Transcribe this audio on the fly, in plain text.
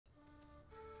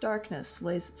Darkness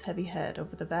lays its heavy head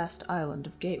over the vast island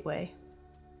of Gateway.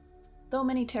 Though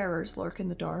many terrors lurk in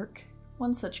the dark,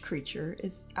 one such creature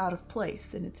is out of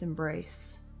place in its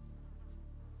embrace.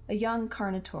 A young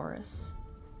Carnotaurus,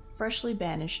 freshly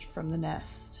banished from the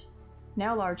nest.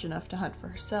 Now large enough to hunt for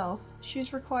herself, she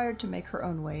is required to make her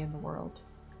own way in the world.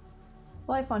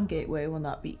 Life on Gateway will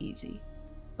not be easy,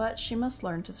 but she must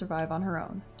learn to survive on her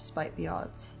own, despite the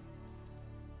odds.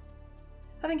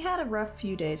 Having had a rough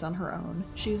few days on her own,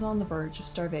 she is on the verge of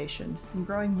starvation and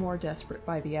growing more desperate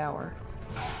by the hour.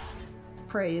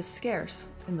 Prey is scarce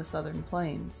in the southern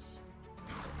plains.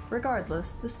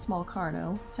 Regardless, this small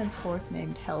carno, henceforth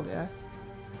named Helga,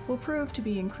 will prove to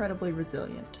be incredibly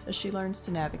resilient as she learns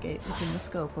to navigate within the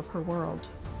scope of her world.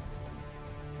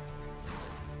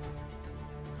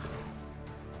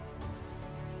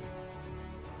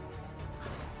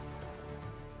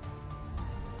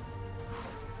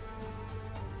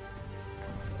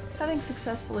 Having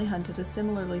successfully hunted a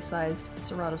similarly sized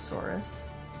Ceratosaurus,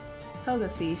 Helga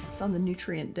feasts on the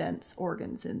nutrient-dense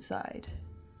organs inside.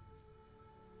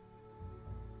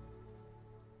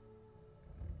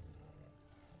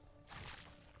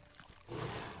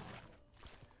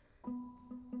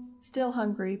 Still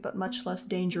hungry, but much less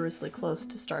dangerously close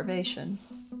to starvation,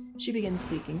 she begins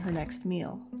seeking her next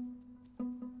meal.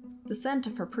 The scent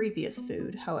of her previous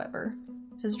food, however,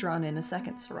 has drawn in a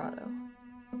second Cerato.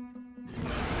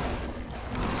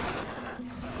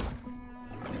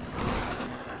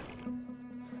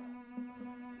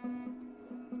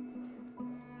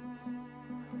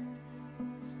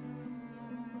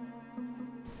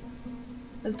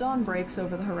 As dawn breaks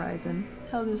over the horizon,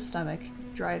 Helga's stomach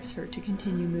drives her to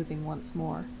continue moving once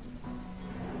more.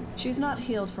 She is not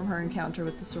healed from her encounter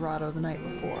with the Cerato the night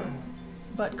before,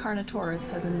 but Carnotaurus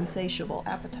has an insatiable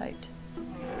appetite.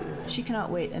 She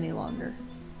cannot wait any longer.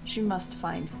 She must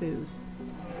find food.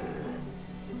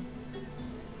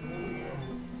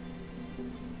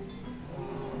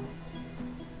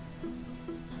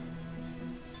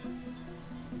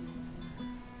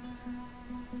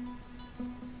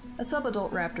 A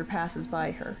subadult raptor passes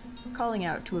by her, calling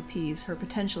out to appease her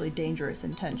potentially dangerous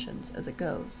intentions as it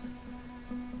goes.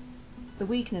 The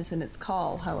weakness in its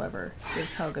call, however,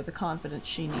 gives Helga the confidence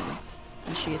she needs,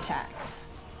 and she attacks.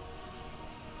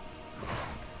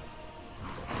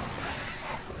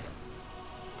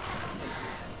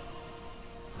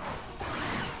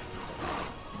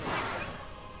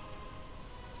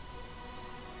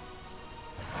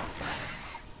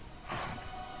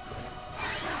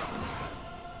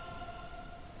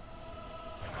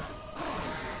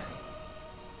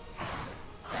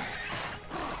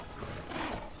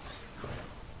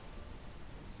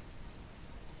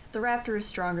 The raptor is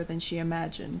stronger than she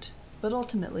imagined, but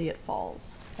ultimately it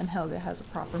falls, and Helga has a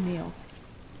proper meal.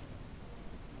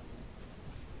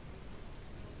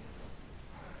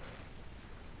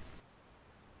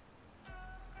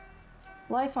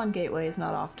 Life on Gateway is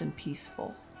not often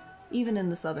peaceful. Even in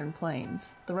the southern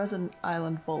plains, the resident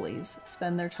island bullies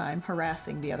spend their time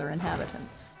harassing the other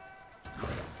inhabitants.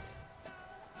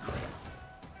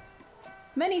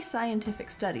 Many scientific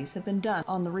studies have been done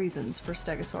on the reasons for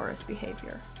Stegosaurus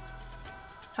behavior.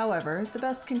 However, the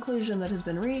best conclusion that has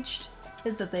been reached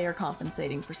is that they are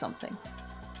compensating for something.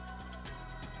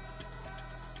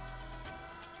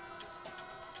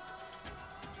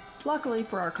 Luckily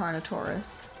for our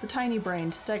Carnotaurus, the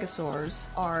tiny-brained stegosaurs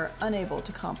are unable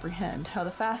to comprehend how the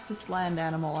fastest land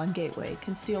animal on Gateway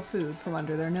can steal food from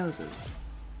under their noses,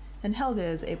 and Helga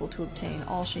is able to obtain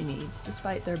all she needs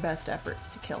despite their best efforts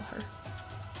to kill her.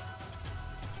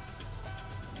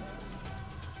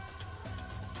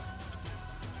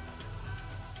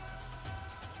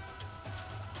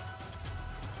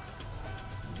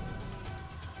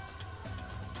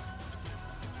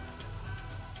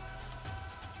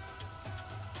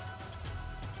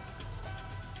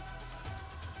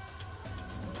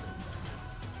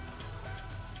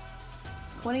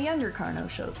 When a younger Carno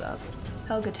shows up,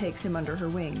 Helga takes him under her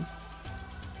wing.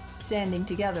 Standing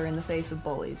together in the face of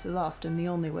bullies is often the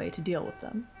only way to deal with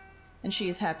them, and she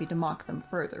is happy to mock them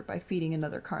further by feeding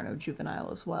another Carno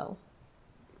juvenile as well.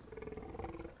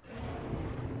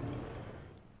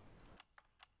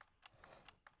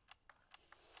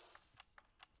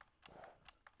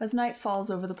 As night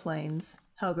falls over the plains,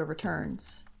 Helga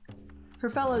returns. Her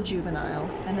fellow juvenile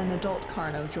and an adult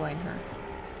Carno join her.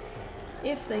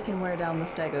 If they can wear down the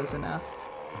stegos enough,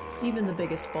 even the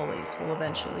biggest bullies will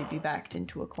eventually be backed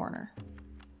into a corner.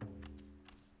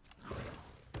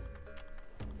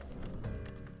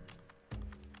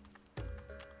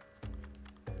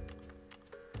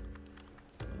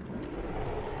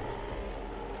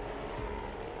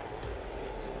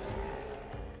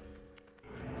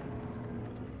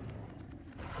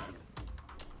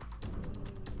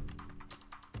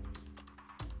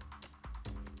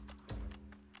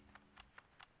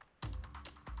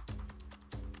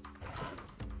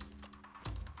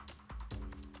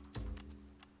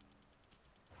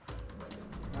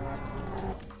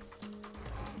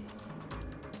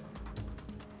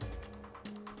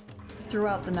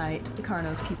 Throughout the night, the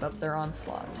carnos keep up their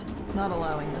onslaught, not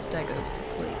allowing the stegos to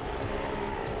sleep.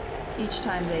 Each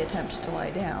time they attempt to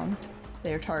lie down,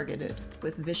 they are targeted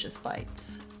with vicious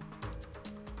bites.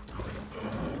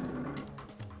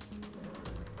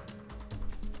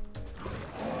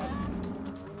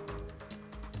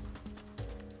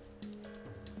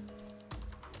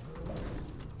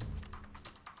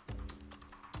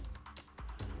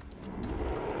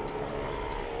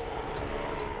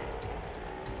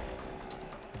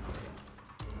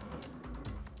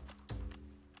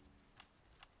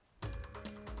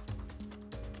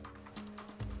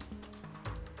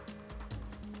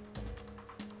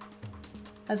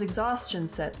 As exhaustion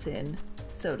sets in,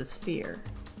 so does fear.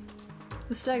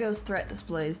 The stegos' threat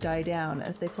displays die down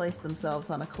as they place themselves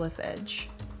on a cliff edge,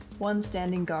 one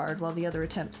standing guard while the other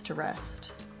attempts to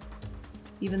rest.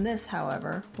 Even this,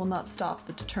 however, will not stop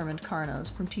the determined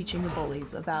carnos from teaching the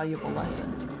bullies a valuable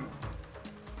lesson.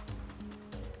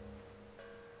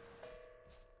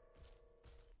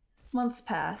 Months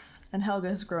pass, and Helga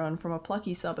has grown from a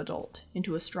plucky sub-adult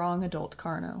into a strong adult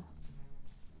carno.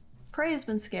 Prey has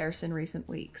been scarce in recent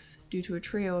weeks, due to a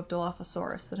trio of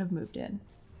Dilophosaurus that have moved in.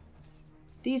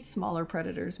 These smaller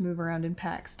predators move around in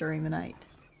packs during the night,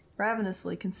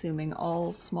 ravenously consuming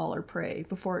all smaller prey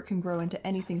before it can grow into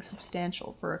anything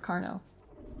substantial for a carno.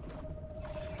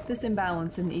 This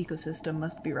imbalance in the ecosystem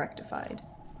must be rectified,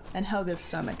 and Helga's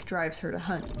stomach drives her to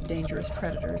hunt dangerous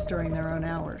predators during their own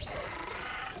hours.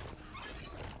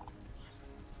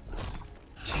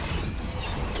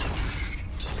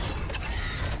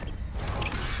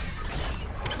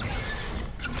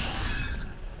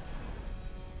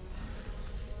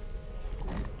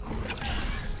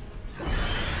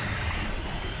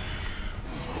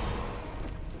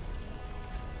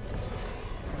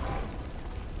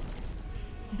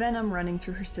 Venom running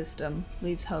through her system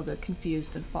leaves Helga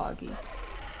confused and foggy.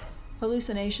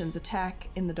 Hallucinations attack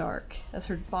in the dark as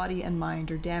her body and mind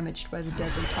are damaged by the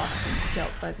deadly toxins dealt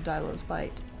by the Dilo's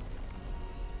bite.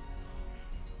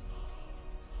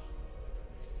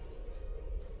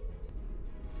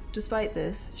 Despite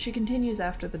this, she continues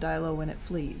after the Dilo when it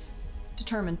flees,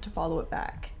 determined to follow it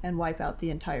back and wipe out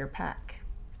the entire pack.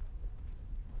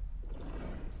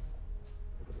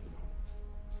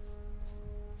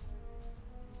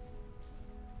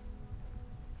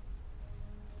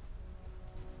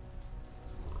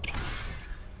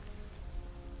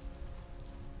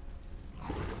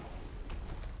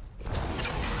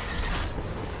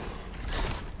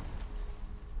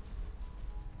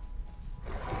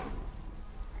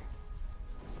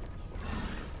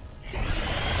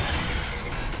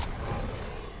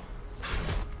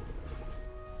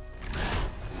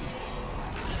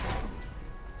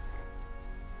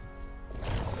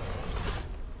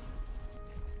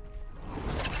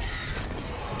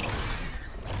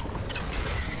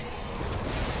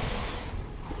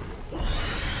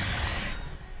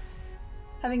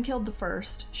 Having killed the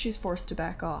first, she's forced to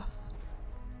back off.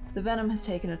 The venom has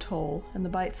taken a toll, and the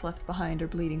bites left behind are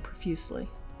bleeding profusely.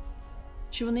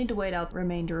 She will need to wait out the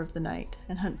remainder of the night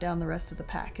and hunt down the rest of the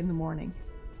pack in the morning.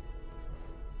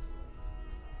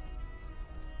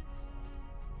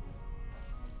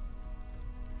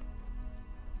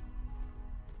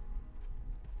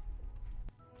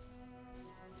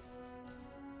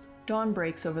 Dawn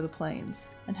breaks over the plains,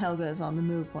 and Helga is on the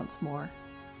move once more.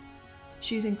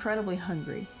 She's incredibly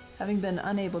hungry, having been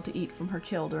unable to eat from her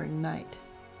kill during the night.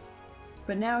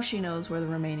 But now she knows where the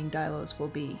remaining Dilos will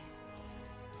be.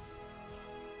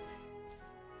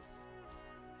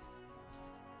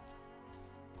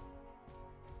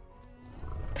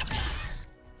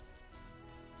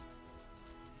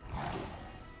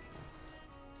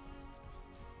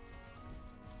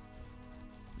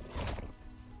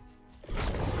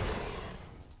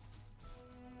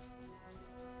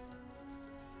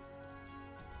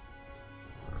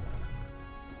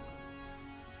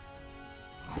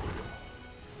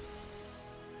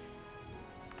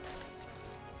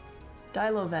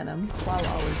 Dilo venom, while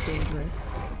always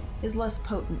dangerous, is less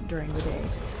potent during the day.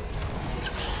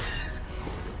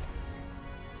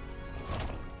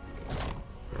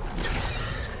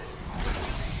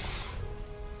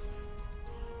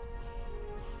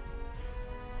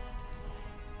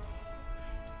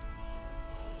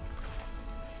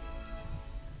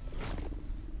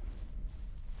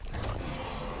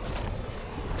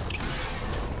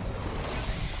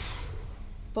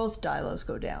 Both Dilos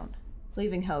go down,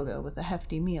 leaving Helga with a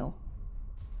hefty meal.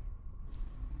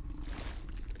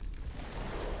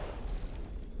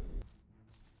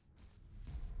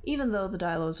 Even though the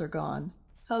Dilos are gone,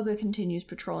 Helga continues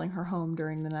patrolling her home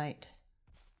during the night.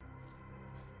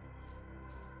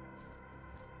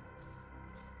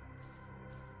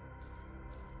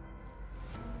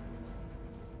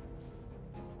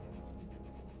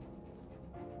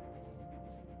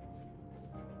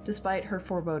 Despite her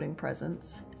foreboding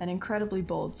presence, an incredibly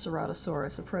bold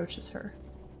Ceratosaurus approaches her.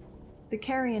 The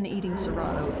carrion-eating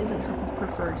Cerado isn't her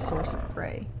preferred source of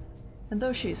prey, and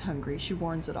though she is hungry, she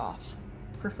warns it off,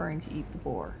 preferring to eat the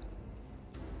boar.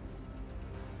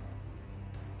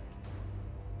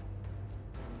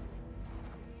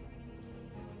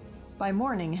 By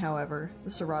morning, however, the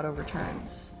Cerado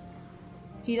returns.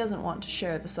 He doesn't want to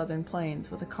share the southern plains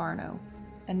with a carno,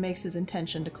 and makes his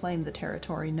intention to claim the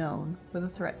territory known with a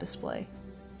threat display.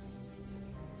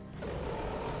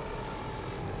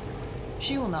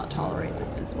 She will not tolerate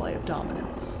this display of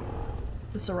dominance.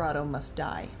 The Cerado must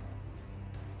die.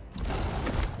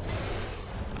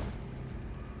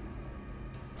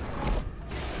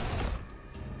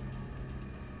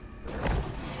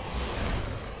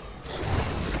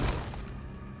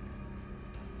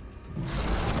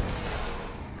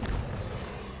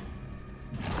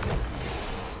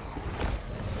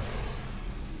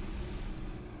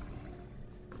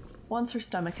 Once her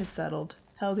stomach has settled,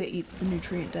 Helga eats the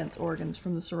nutrient-dense organs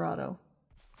from the Cerado.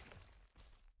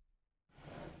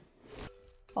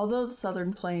 Although the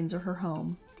southern plains are her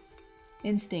home,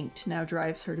 instinct now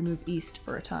drives her to move east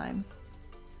for a time.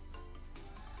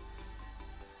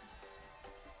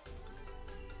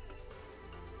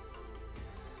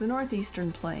 The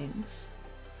northeastern plains.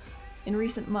 In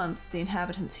recent months, the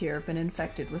inhabitants here have been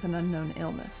infected with an unknown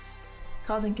illness,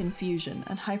 causing confusion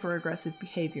and hyper-aggressive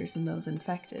behaviors in those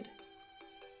infected.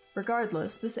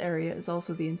 Regardless, this area is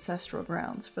also the ancestral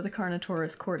grounds for the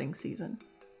Carnotaurus courting season.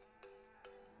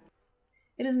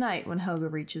 It is night when Helga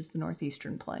reaches the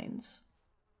northeastern plains.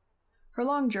 Her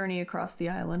long journey across the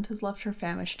island has left her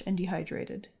famished and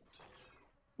dehydrated.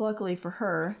 Luckily for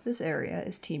her, this area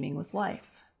is teeming with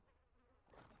life.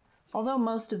 Although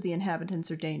most of the inhabitants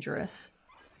are dangerous,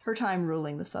 her time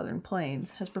ruling the southern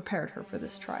plains has prepared her for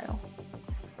this trial.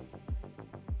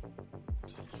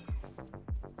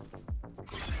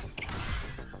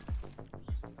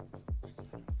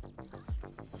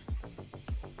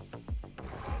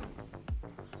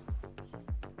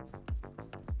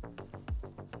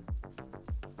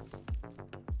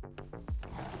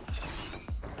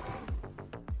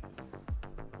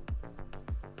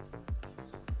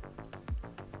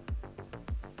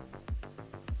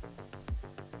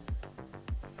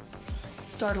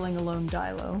 Startling a lone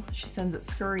Dilo, she sends it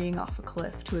scurrying off a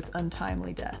cliff to its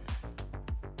untimely death.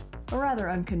 A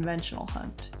rather unconventional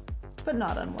hunt, but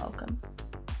not unwelcome.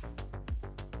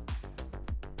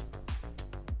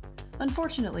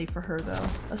 Unfortunately for her, though,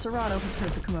 a Cerado has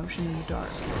heard the commotion in the dark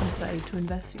and decided to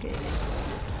investigate.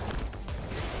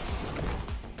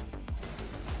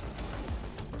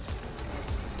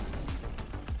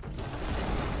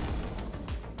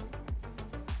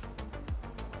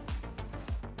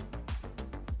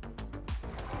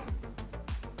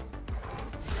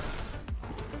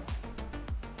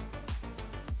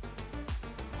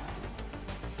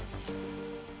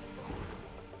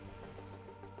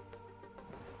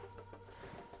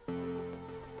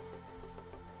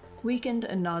 Weakened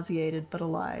and nauseated but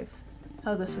alive,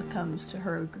 Helga succumbs to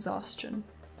her exhaustion.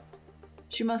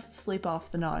 She must sleep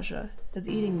off the nausea, as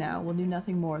eating now will do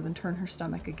nothing more than turn her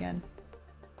stomach again.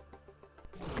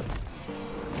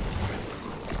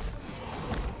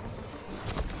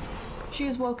 She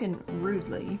is woken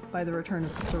rudely by the return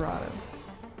of the Cerado.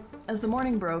 As the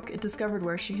morning broke, it discovered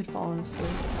where she had fallen asleep,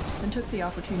 and took the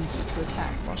opportunity to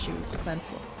attack while she was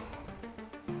defenseless.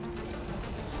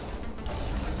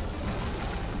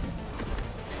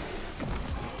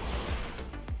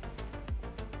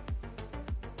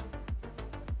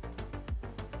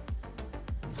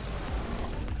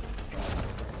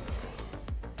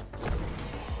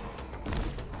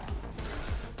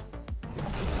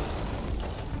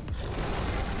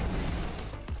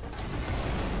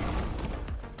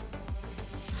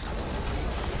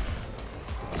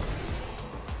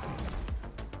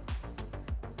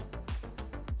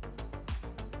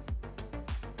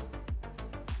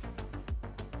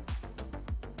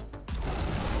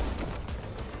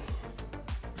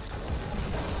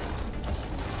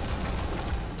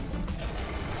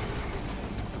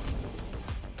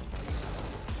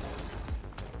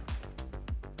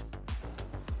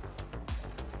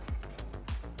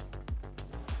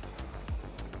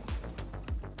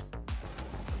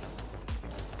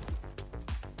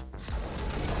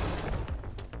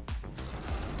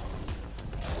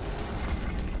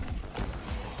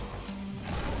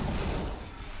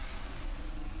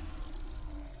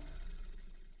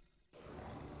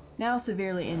 Now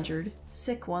severely injured,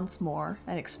 sick once more,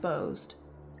 and exposed,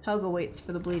 Helga waits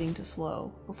for the bleeding to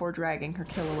slow before dragging her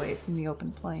kill away from the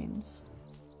open plains.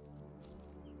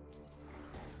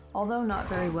 Although not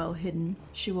very well hidden,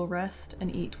 she will rest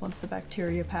and eat once the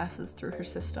bacteria passes through her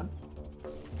system.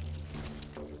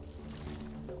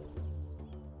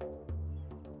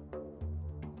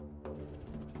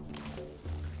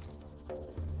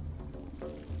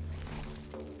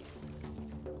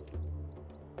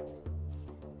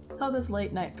 Helga's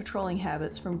late-night patrolling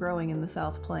habits from growing in the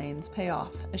South Plains pay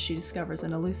off as she discovers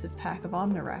an elusive pack of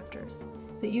omniraptors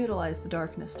that utilize the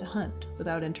darkness to hunt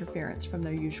without interference from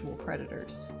their usual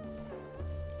predators.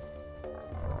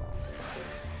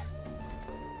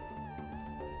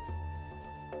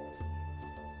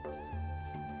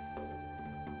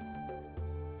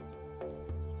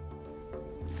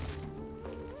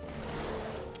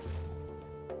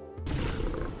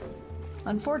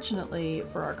 Unfortunately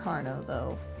for our carno,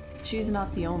 though, she's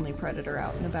not the only predator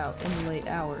out and about in the late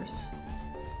hours.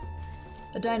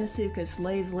 A Deinosuchus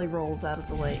lazily rolls out of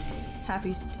the lake,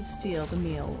 happy to steal the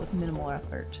meal with minimal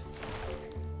effort.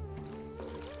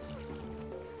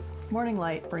 Morning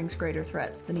light brings greater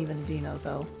threats than even a dino,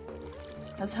 though.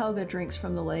 As Helga drinks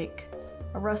from the lake,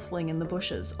 a rustling in the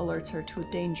bushes alerts her to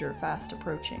a danger fast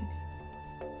approaching.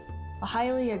 A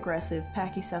highly aggressive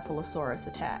Pachycephalosaurus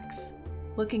attacks,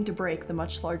 looking to break the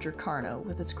much larger carno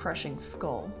with its crushing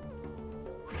skull.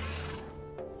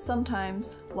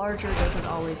 Sometimes, larger doesn't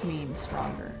always mean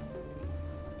stronger.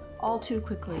 All too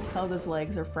quickly, Helga's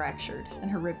legs are fractured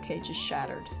and her ribcage is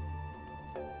shattered.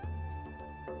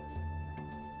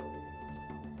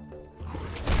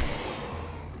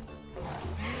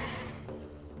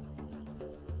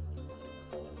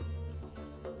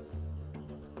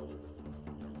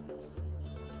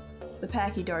 The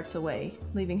Pachy darts away,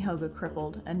 leaving Helga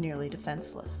crippled and nearly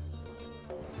defenseless.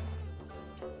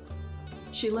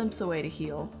 She limps away to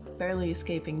heal, barely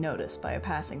escaping notice by a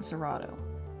passing Cerrado.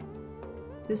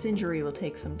 This injury will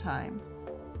take some time,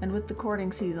 and with the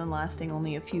courting season lasting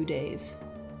only a few days,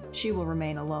 she will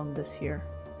remain alone this year.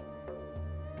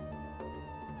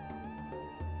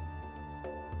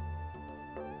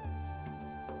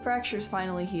 Fractures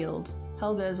finally healed,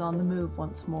 Helga is on the move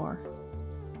once more.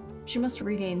 She must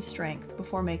regain strength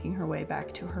before making her way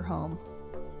back to her home.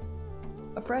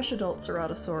 A fresh adult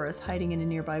Ceratosaurus hiding in a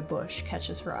nearby bush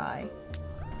catches her eye.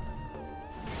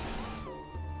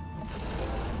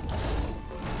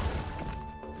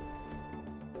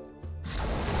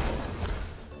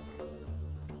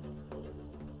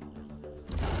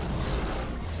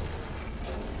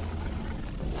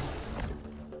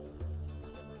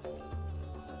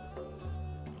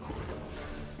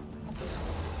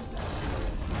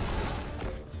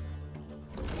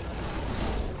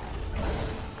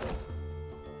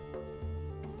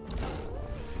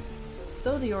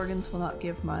 Though the organs will not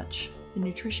give much, the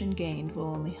nutrition gained will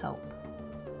only help.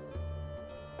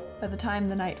 By the time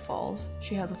the night falls,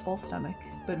 she has a full stomach,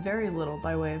 but very little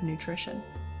by way of nutrition.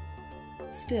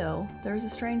 Still, there is a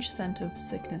strange scent of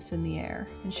sickness in the air,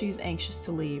 and she is anxious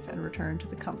to leave and return to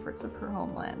the comforts of her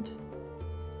homeland.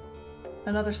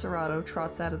 Another Cerrado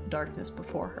trots out of the darkness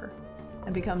before her,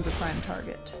 and becomes a prime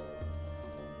target.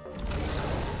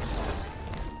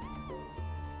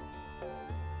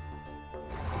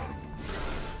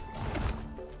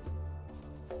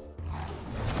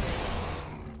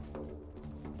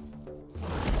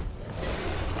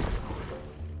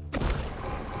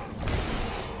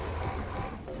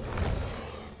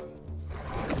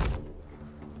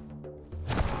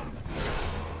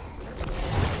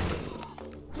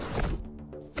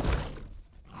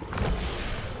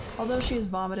 Although she is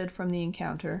vomited from the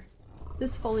encounter,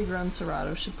 this fully grown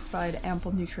Cerrado should provide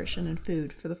ample nutrition and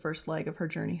food for the first leg of her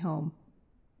journey home.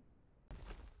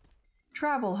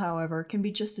 Travel, however, can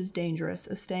be just as dangerous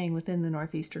as staying within the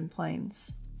northeastern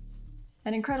plains.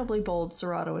 An incredibly bold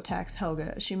Cerrado attacks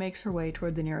Helga as she makes her way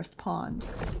toward the nearest pond.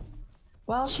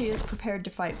 While she is prepared to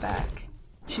fight back,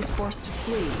 she's forced to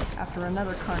flee after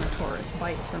another Carnotaurus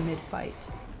bites her mid-fight.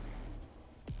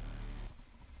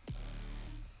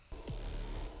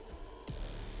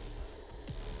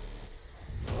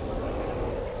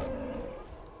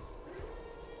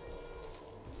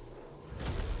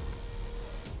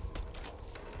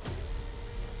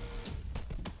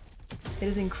 It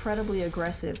is incredibly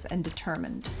aggressive and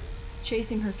determined,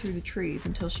 chasing her through the trees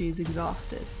until she is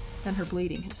exhausted and her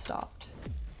bleeding has stopped.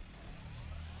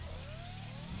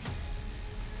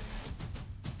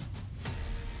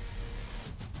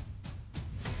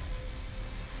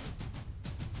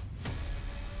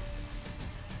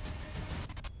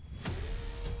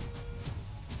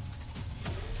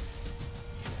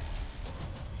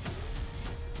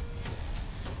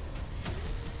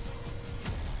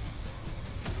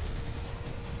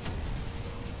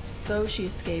 Though she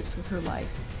escapes with her life,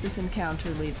 this encounter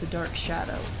leaves a dark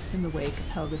shadow in the wake of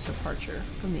Helga's departure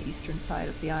from the eastern side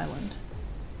of the island.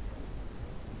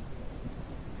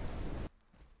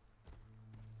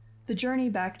 The journey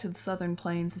back to the southern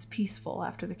plains is peaceful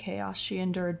after the chaos she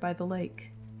endured by the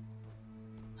lake.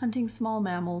 Hunting small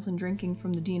mammals and drinking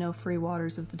from the Dino-free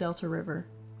waters of the Delta River,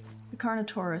 the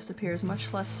Carnotaurus appears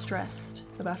much less stressed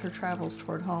about her travels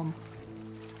toward home.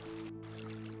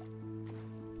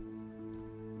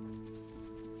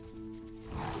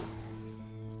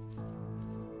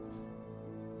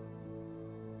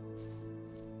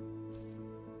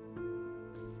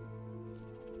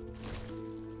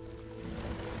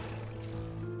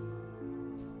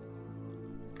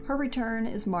 Her return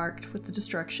is marked with the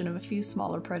destruction of a few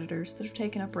smaller predators that have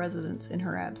taken up residence in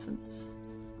her absence.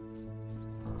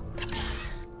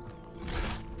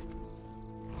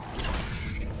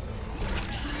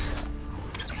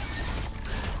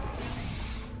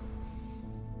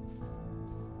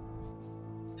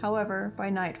 However, by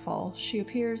nightfall, she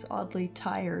appears oddly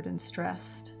tired and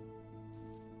stressed.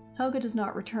 Helga does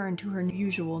not return to her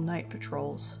usual night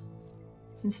patrols,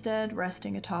 instead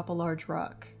resting atop a large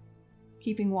rock,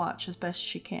 keeping watch as best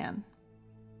she can.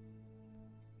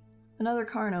 Another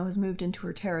carno has moved into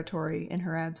her territory in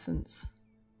her absence.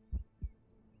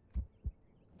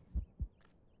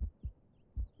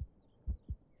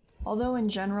 Although in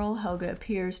general Helga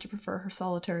appears to prefer her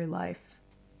solitary life,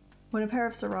 when a pair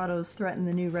of Ceratos threaten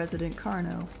the new resident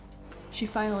carno, she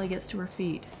finally gets to her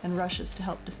feet and rushes to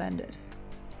help defend it.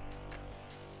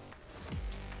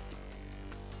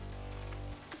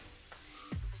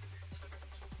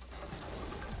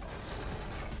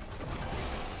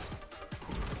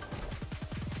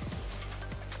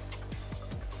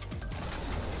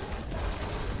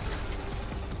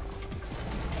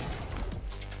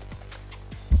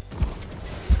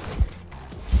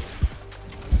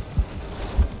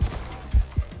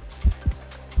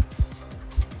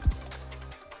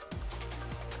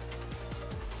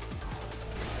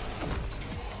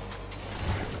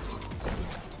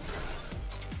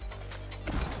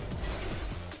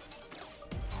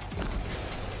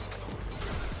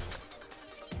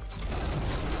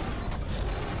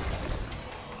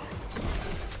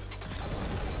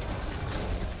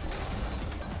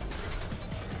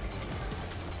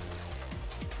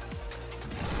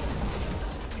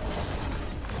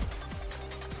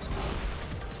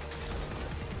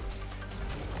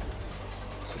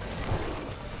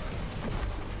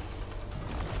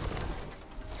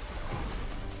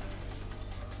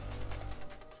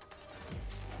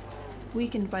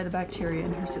 Weakened by the bacteria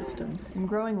in her system and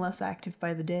growing less active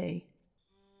by the day,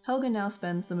 Helga now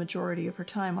spends the majority of her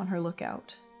time on her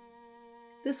lookout.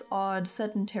 This odd,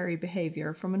 sedentary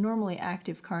behavior from a normally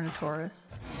active Carnotaurus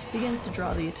begins to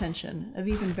draw the attention of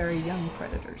even very young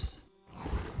predators.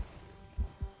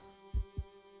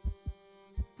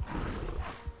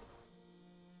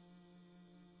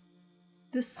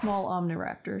 This small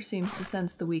omniraptor seems to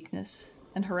sense the weakness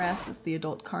and harasses the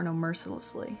adult carno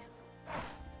mercilessly.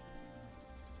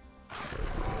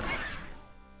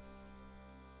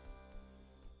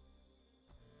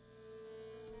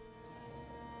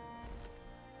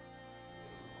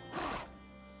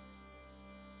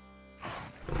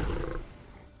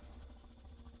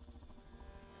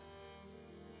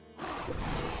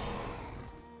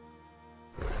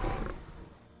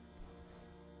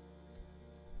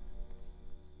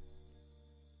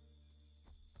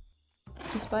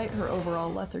 Despite her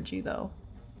overall lethargy, though,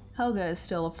 Helga is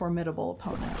still a formidable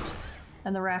opponent,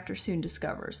 and the raptor soon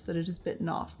discovers that it has bitten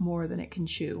off more than it can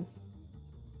chew.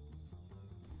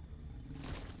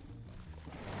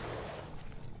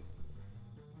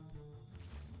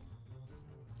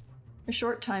 A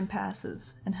short time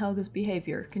passes, and Helga's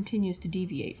behavior continues to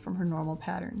deviate from her normal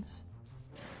patterns.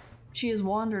 She has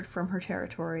wandered from her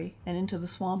territory and into the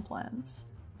swamplands.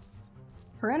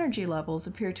 Her energy levels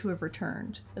appear to have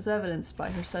returned, as evidenced by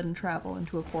her sudden travel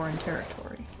into a foreign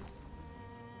territory.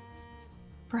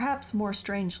 Perhaps more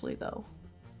strangely, though,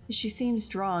 is she seems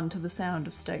drawn to the sound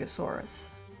of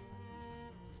Stegosaurus.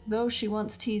 Though she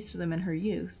once teased them in her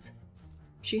youth,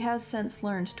 she has since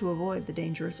learned to avoid the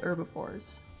dangerous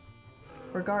herbivores.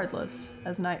 Regardless,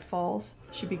 as night falls,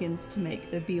 she begins to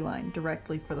make a beeline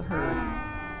directly for the herd.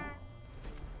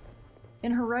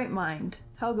 In her right mind,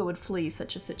 Helga would flee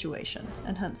such a situation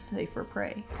and hunt safer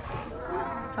prey.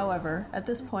 However, at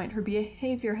this point her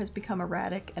behavior has become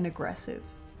erratic and aggressive,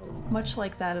 much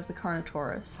like that of the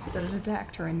Carnotaurus that had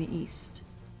attacked her in the east.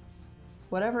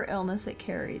 Whatever illness it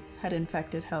carried had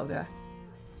infected Helga.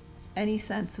 Any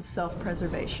sense of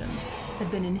self-preservation had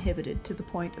been inhibited to the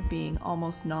point of being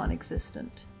almost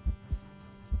non-existent.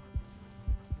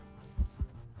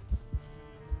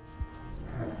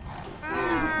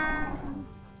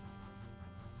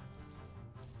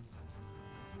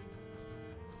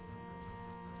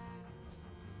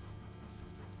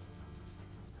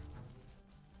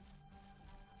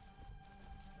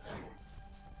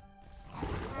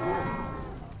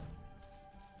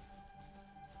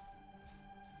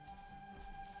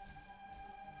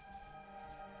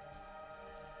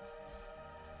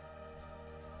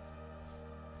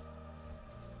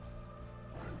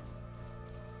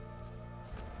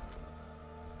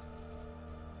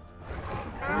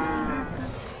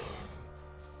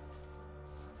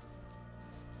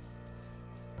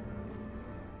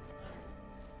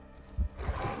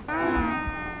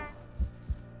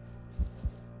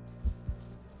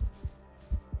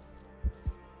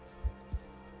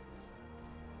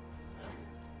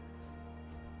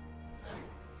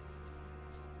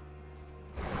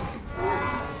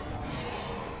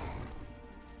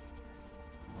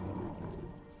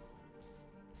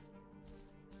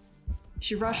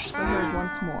 She rushed the herd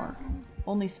once more,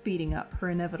 only speeding up her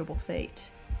inevitable fate.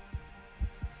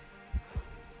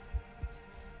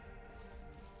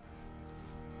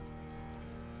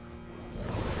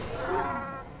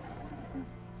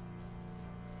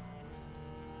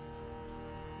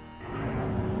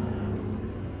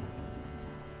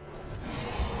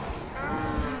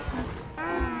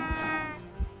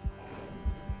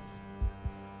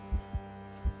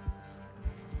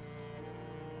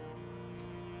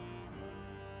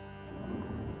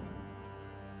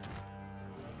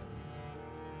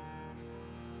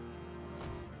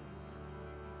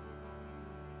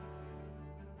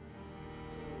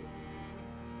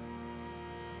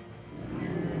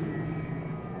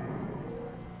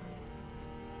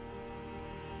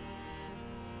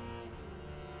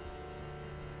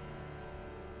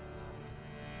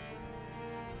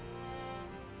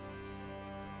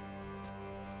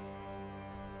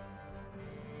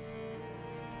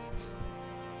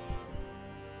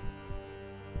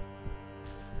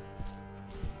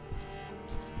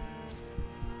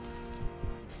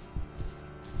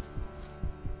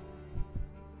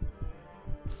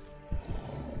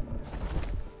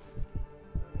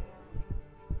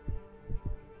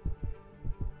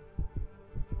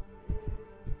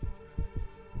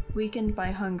 Weakened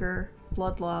by hunger,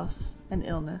 blood loss, and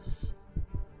illness,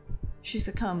 she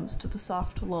succumbs to the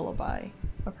soft lullaby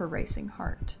of her racing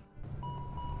heart.